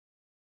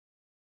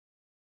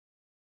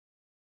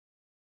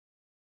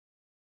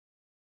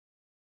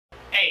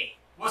Hey,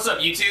 what's up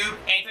YouTube?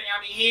 Anything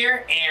I mean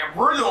here, and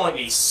we're doing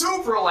a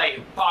super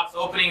late box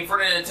opening for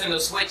the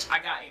Nintendo Switch. I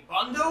got a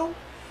bundle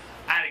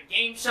at a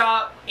game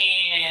shop,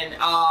 and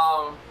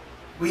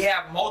we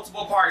have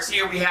multiple parts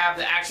here. We have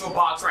the actual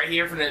box right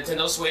here for the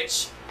Nintendo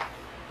Switch.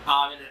 And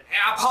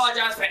I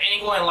apologize for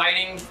angle and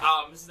lighting.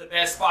 This is the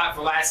best spot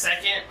for last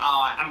second.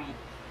 I'm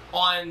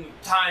on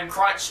time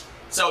crunch,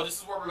 so this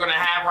is what we're gonna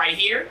have right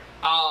here.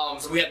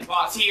 So we have the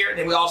box here,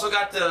 then we also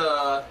got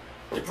the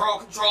Pro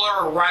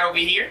controller right over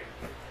here.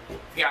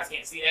 If you guys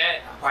can't see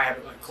that, I'll probably have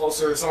it like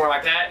closer somewhere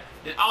like that.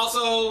 Then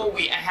also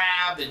we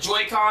have the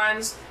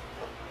Joy-Cons,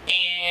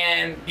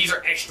 and these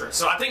are extra.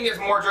 So I think there's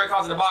more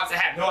Joy-Cons in the box. I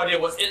have no idea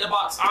what's in the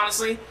box,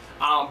 honestly.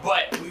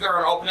 But we're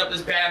gonna open up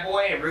this bad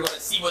boy and we're gonna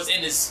see what's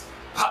in this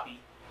puppy.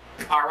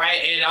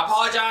 Alright, and I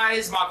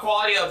apologize, my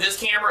quality of this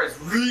camera is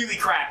really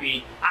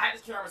crappy. I had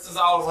this camera since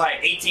I was like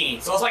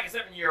 18, so it's like a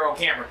 7-year-old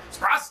camera. It's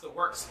process still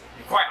works, to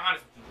be quite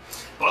honest with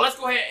you. But let's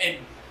go ahead and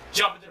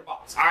jump into the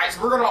box. Alright,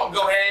 so we're gonna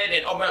go ahead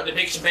and open up the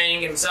big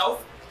shebang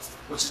himself,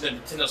 which is the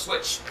Nintendo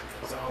Switch.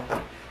 So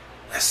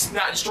let's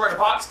not destroy the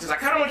box, because I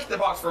kind of want to keep the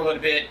box for a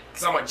little bit,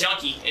 because I'm a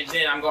junkie, and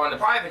then I'm going to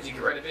private to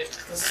get rid of it,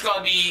 because it's going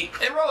to be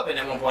irrelevant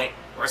at one point,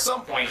 or at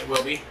some point it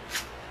will be.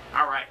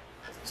 Alright.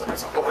 So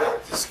let's open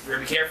it just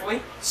very carefully.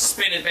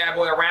 Spin this bad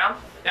boy around.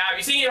 Now, if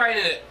you see it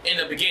right in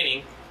the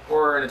beginning,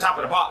 or the top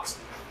of the box,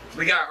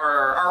 we got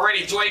our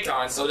already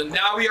Joy-Cons. So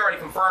now we already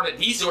confirmed that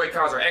these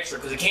Joy-Cons are extra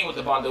because it came with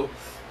the bundle.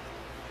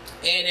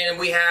 And then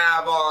we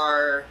have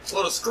our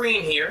little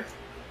screen here.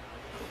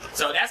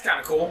 So that's kind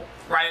of cool,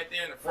 right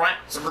there in the front.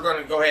 So we're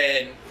going to go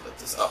ahead and put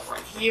this up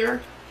right here.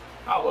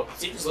 Oh, look,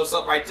 see, this lifts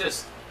up like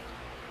this.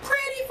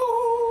 Pretty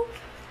cool.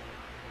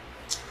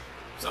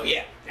 So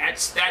yeah,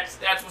 that's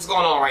what's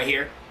going on right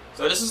here.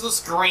 So this is the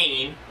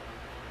screen.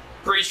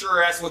 Pretty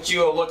sure that's what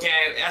you'll look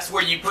at. That's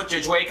where you put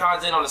your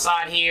Joy-Cons in on the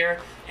side here,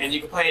 and you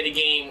can play the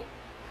game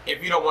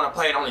if you don't want to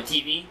play it on the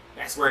TV.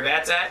 That's where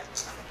that's at.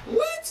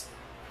 What?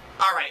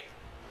 Alright.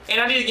 And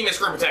I need to give me a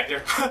screen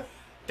protector.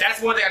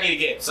 That's one thing I need to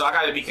get. So I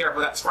gotta be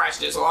careful not to scratch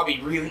this, or I'll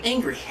be really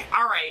angry.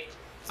 Alright.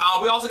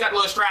 We also got a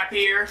little strap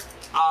here.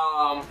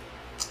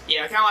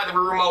 Yeah, kind of like the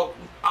remote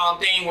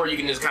thing where you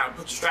can just kind of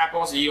put your strap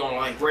on so you don't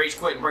like rage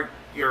quit and break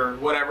your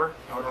whatever,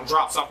 or don't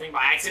drop something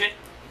by accident.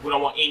 We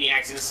don't want any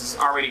accidents. This is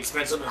already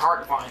expensive and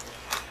hard to find.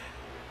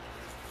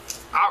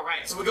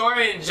 Alright, so we go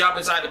ahead and jump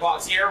inside the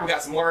box here. We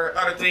got some more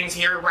other things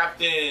here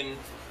wrapped in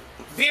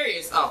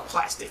various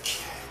plastic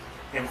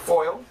and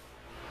foil.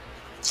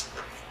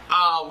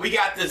 We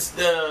got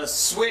the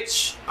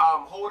Switch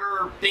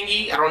holder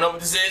thingy. I don't know what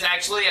this is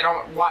actually. I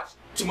don't watch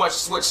too much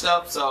Switch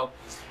stuff, so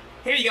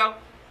here you go.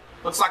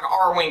 Looks like an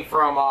R-Wing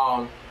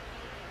from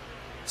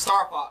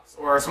Star Fox,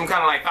 or some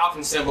kind of like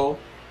Falcon symbol,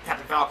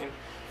 Captain Falcon.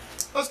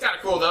 Looks kind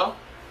of cool though.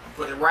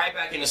 Put it right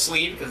back in the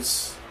sleeve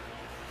because,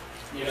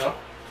 you know.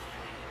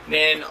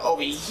 Then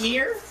over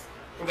here,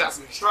 we got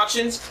some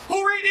instructions.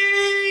 Who read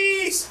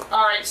these?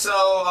 Alright, so,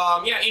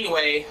 yeah,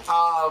 anyway,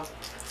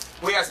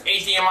 we got some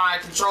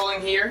HDMI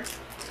controlling here.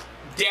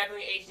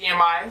 Definitely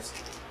HDMIs.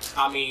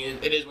 I mean,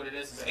 it is what it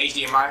is. It's an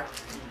HDMI.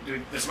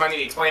 Does somebody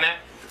need to explain that?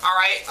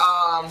 Alright,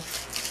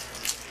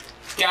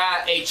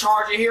 got a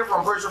charger here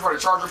I'm pretty sure for the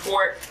charger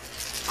port,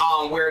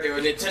 where the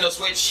Nintendo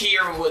Switch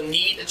here will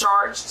need the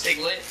charge. Take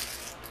a look.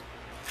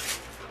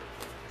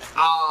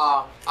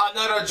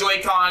 Another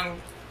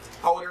Joy-Con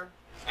holder.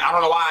 I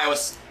don't know why it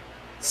was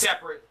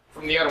separate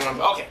from the other one,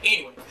 but okay,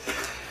 anyway.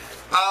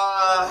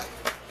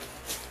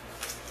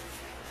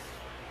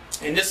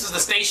 And this is the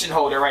station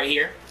holder right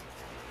here.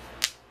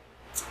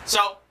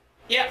 So,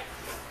 yeah,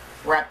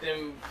 wrapped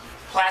in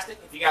plastic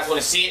if you guys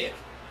want to see it.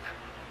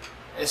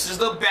 This is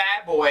the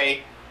bad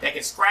boy that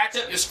can scratch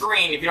up your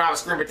screen if you don't have a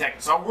screen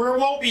protector. So we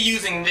won't be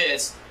using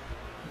this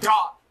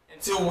dock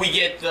until we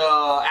get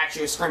the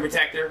actual screen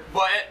protector.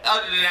 But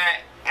other than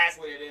that, that's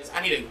what it is.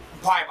 I'll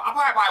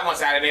probably buy one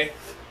Saturday,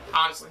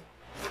 honestly.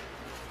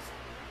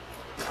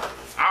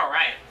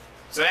 Alright,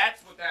 so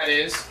that's what that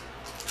is.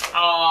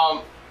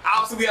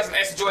 Obviously we have some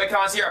extra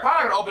Joy-Cons here. I'm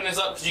probably going to open this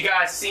up because you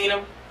guys seen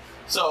them.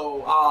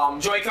 So,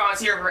 Joy-Cons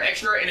here for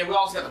extra, and then we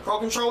also got the Pro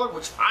controller,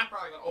 which I'm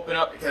probably going to open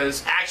up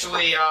because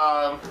actually,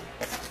 I'm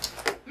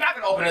not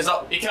going to open this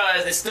up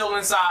because it's still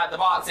inside the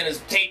box and it's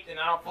taped, and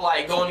I don't feel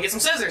like going to get some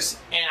scissors.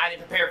 And I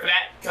didn't prepare for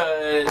that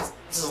because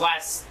this is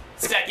last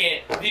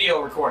second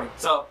video recording.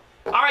 So,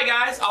 alright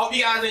guys, I hope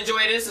you guys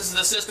enjoy this. This is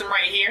the system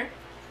right here.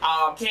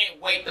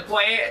 Can't wait to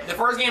play it. The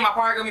first game I'm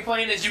probably going to be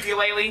playing is Yooka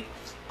Laylee.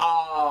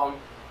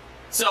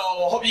 So,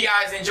 hope you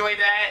guys enjoyed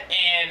that,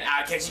 and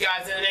I'll catch you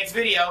guys in the next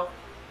video.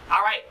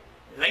 Alright,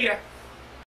 later.